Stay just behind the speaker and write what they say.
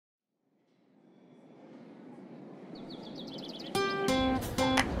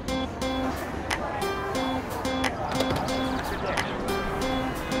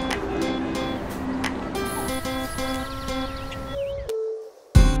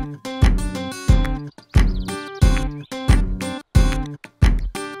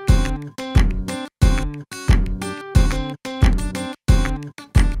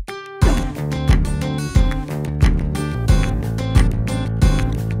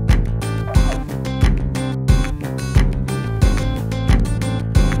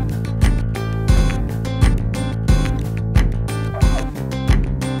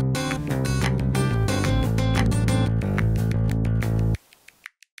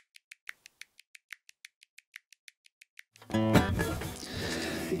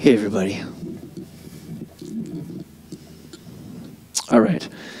Hey everybody. Alright.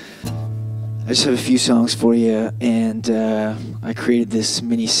 I just have a few songs for you, and I created this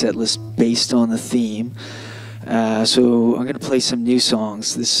mini set list based on the theme. So I'm going to play some new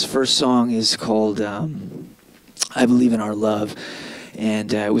songs. This first song is called I Believe in Our Love,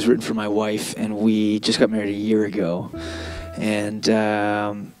 and it was written for my wife, and we just got married a year ago. And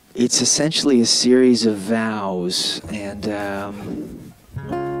it's essentially a series of vows, and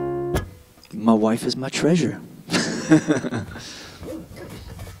my wife is my treasure. I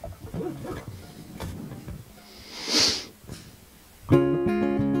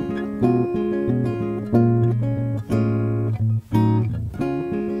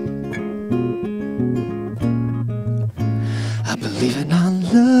believe in our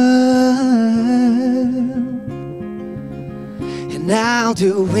love, and I'll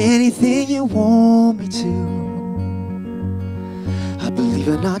do anything you want me to. I believe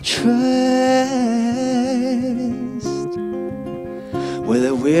in our trust,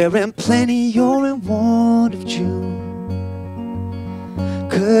 whether we're in plenty or in want of June.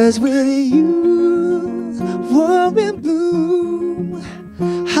 'Cause with you, we're in bloom.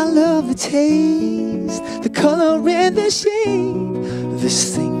 I love the taste, the color and the shape of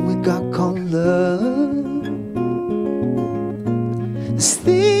this thing we got called love. This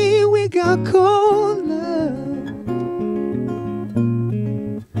thing we got called love.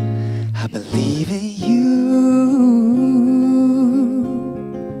 I believe in you,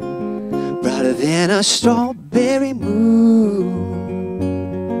 brighter than a strawberry moon.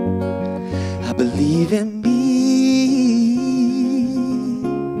 I believe in me,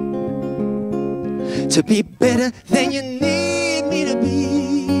 to be better than you need me to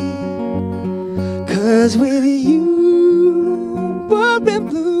be. 'Cause with you, we're in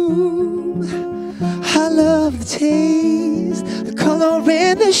bloom. I love the taste, the color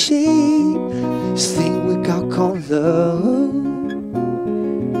and the shape, this thing we got called love.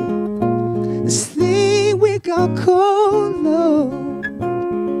 This thing we got called love.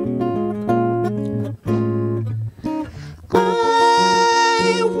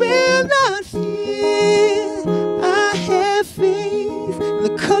 I will not fear, I have faith in the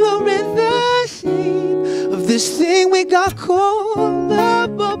color and the shape of this thing we got called love.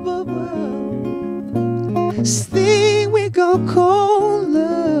 This thing we got called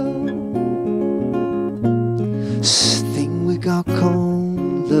love. This thing we got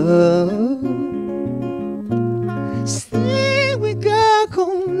called love. This thing we got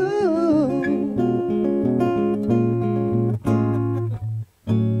called love.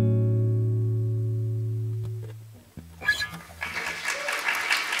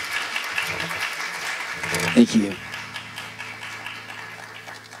 Thank you.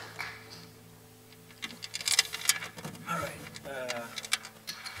 All right.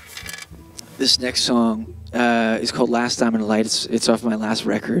 This next song is called "Last Time in the Light." It's off my last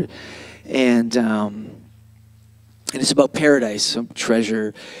record, and it's about paradise, some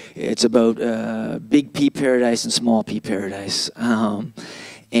treasure. It's about big P paradise and small P paradise,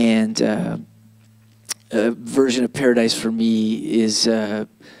 and a version of paradise for me is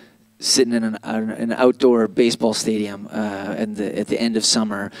sitting in an outdoor baseball stadium at the end of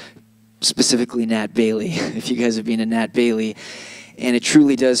summer, specifically Nat Bailey, if you guys have been to Nat Bailey. And it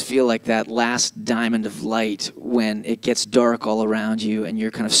truly does feel like that last diamond of light when it gets dark all around you and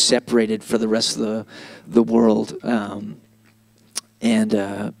you're kind of separated for the rest of the world. And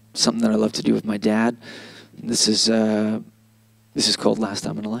something that I love to do with my dad. This is called "Last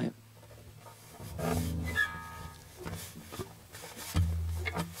Time in the Light."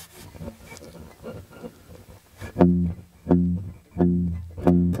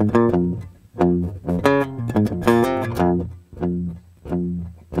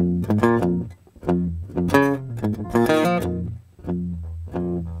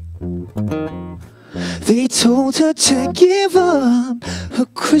 They told her to give up her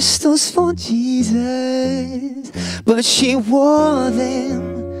crystals for Jesus, but she wore them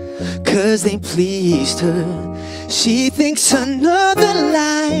 'cause they pleased her. She thinks another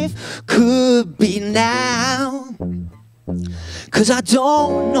life could be now. 'Cause I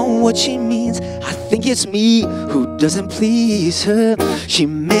don't know what she means. I think it's me who doesn't please her. She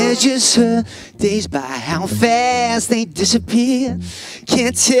measures her days by how fast they disappear.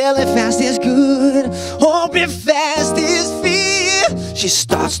 Can't tell if fast is good or if fast is fear. She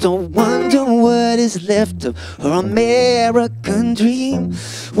starts to wonder what is left of her American dream.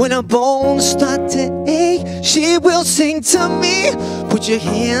 When her bones start to ache, she will sing to me, "Put your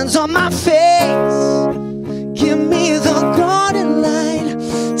hands on my face. Give me the garden light,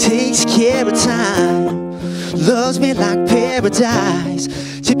 takes care of time, loves me like paradise.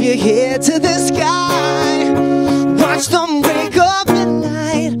 To your head to the sky. Watch them break up at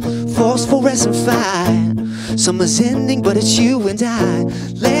night, phosphorescent fire. Summer's ending, but it's you and I.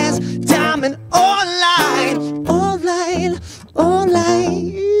 Last diamond, all light, all light, all light.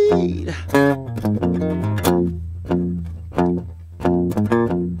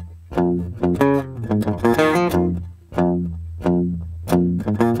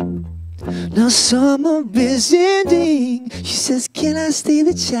 Now summer is ending. She says, can I stay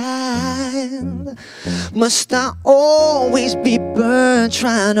the child? Must I always be burned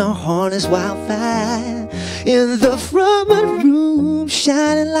trying to harness wildfire? In the front room,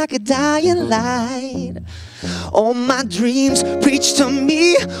 shining like a dying light. All my dreams preach to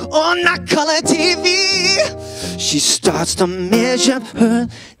me on that color TV. She starts to measure her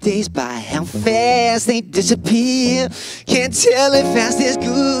days by how fast they disappear. Can't tell if fast is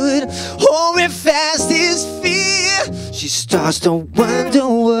good or if fast is fear. She starts to wonder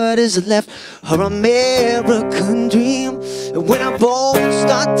what is left, her American dream. And when our bones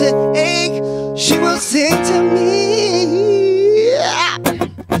start to ache, she will sing to me.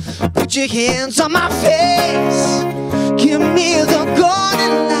 Put your hands on my face, give me the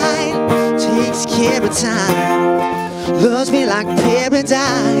golden light. Takes care of time, loves me like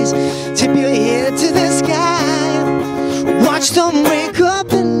paradise. Tip your head to the sky, watch them wake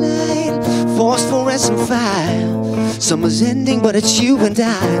up at night. Phosphorescent fire, summer's ending, but it's you and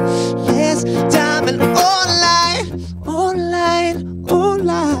I. Last diamond, all light, all light, all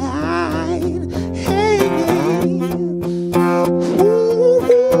light. Hey,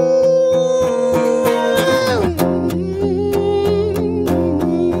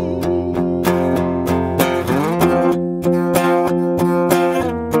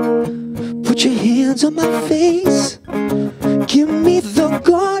 put your hands on my face, give me the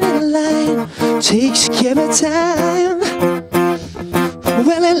golden light. Takes care of time.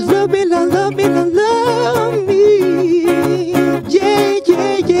 Well, and love me, love me, love me. Yeah,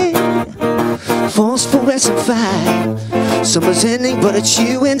 yeah, yeah. Phosphorescent fire, summer's ending, but it's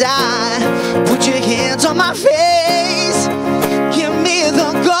you and I. Put your hands on my face, give me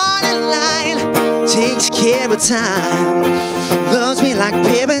the golden light. Takes care of time, loves me like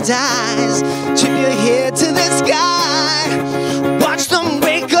paradise. Tip your head to the sky, watch them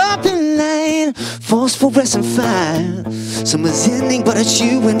wake up in line. Phosphorescent fire, summer's ending, but it's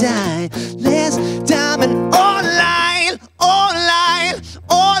you and I. Last diamond, all light, all light,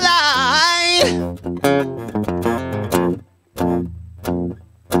 all light.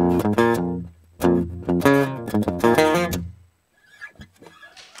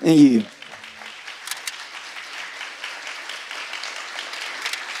 Thank you.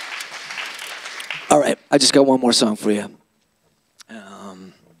 All right, I just got one more song for you.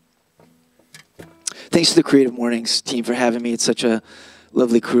 Thanks to the Creative Mornings team for having me. It's such a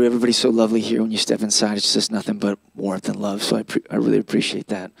lovely crew. Everybody's so lovely here. When you step inside, it's just nothing but warmth and love. So I really appreciate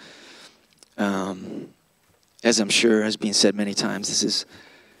that. As I'm sure has been said many times, this is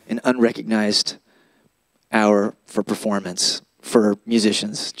an unrecognized hour for performance for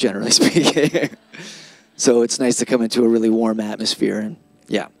musicians, generally speaking. So it's nice to come into a really warm atmosphere. And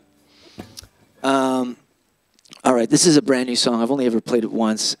yeah. All right, this is a brand new song. I've only ever played it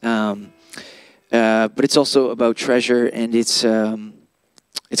once. But it's also about treasure, and it's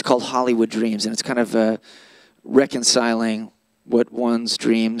called Hollywood Dreams, and it's kind of reconciling what one's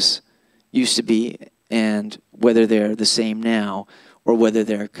dreams used to be and whether they're the same now or whether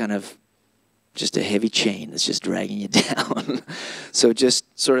they're kind of just a heavy chain that's just dragging you down. So just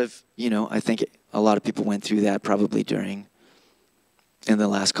sort of, you know, I think a lot of people went through that probably in the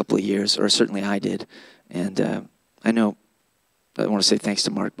last couple of years, or certainly I did. And I want to say thanks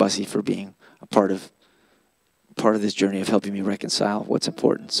to Mark Bussey for being a part of this journey of helping me reconcile what's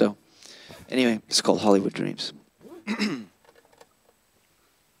important. So anyway, it's called Hollywood Dreams.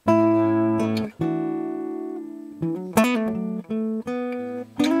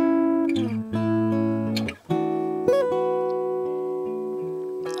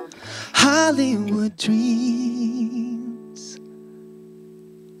 Hollywood dreams.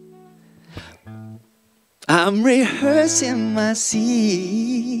 I'm rehearsing my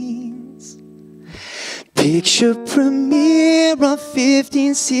scenes. Picture premiere on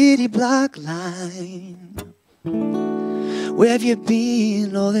 15 city block line. Where have you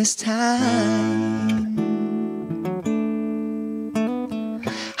been all this time?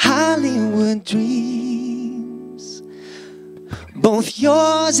 Hollywood dreams, both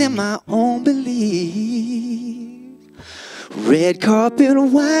yours and my own belief. Red carpet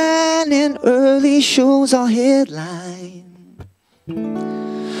wine and early shows all headline,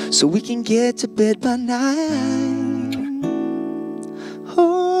 so we can get to bed by 9.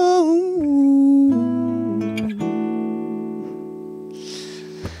 Oh.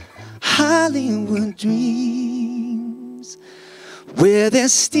 dreams where they're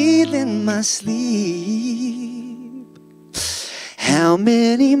stealing my sleep. How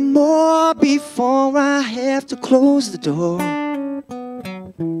many more before I have to close the door?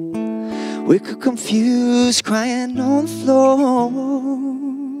 We could confuse crying on the floor.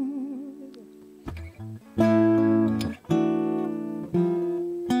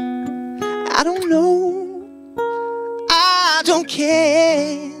 I don't know, I don't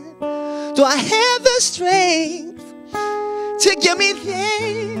care. Do I have the strength to get me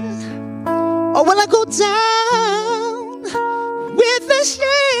there? Or will I go down with the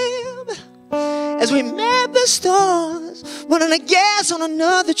ship as we map the stars, running a gas on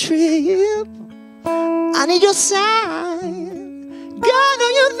another trip? I need your sign, God,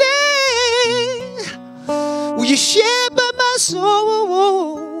 are you there? Will you shepherd my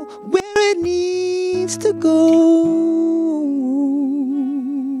soul where it needs to go?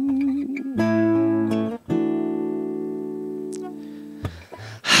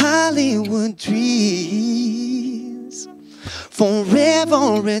 Hollywood dreams,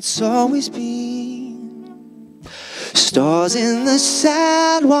 forever it's always been. Stars in the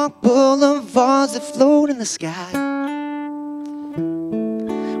sidewalk, boulevards that float in the sky.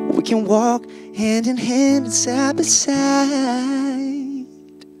 We can walk hand in hand and side by side.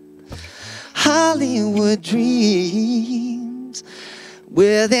 Hollywood dreams,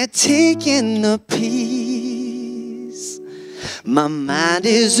 where they're taking a piece. My mind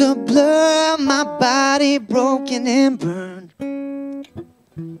is a blur, my body broken and burned.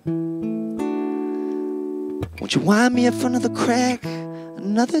 Won't you wind me up for another crack,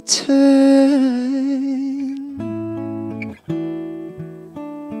 another turn?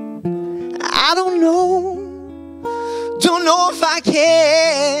 I don't know if I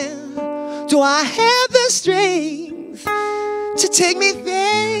can. Do I have the strength to take me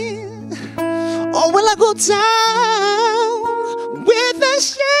there? Or will I go down with the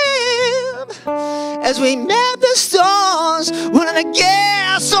ship as we map the stars, running a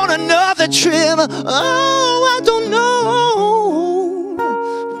gas on another trip? Oh, I don't know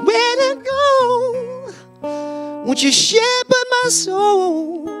where to go. Won't you shepherd my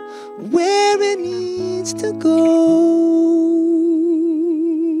soul where it needs to go?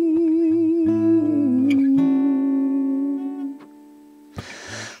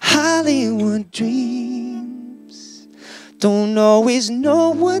 Hollywood dreams don't always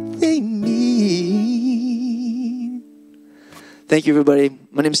know what they mean. Thank you, everybody.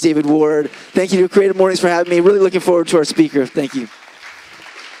 My name is David Ward. Thank you to Creative Mornings for having me. Really looking forward to our speaker. Thank you.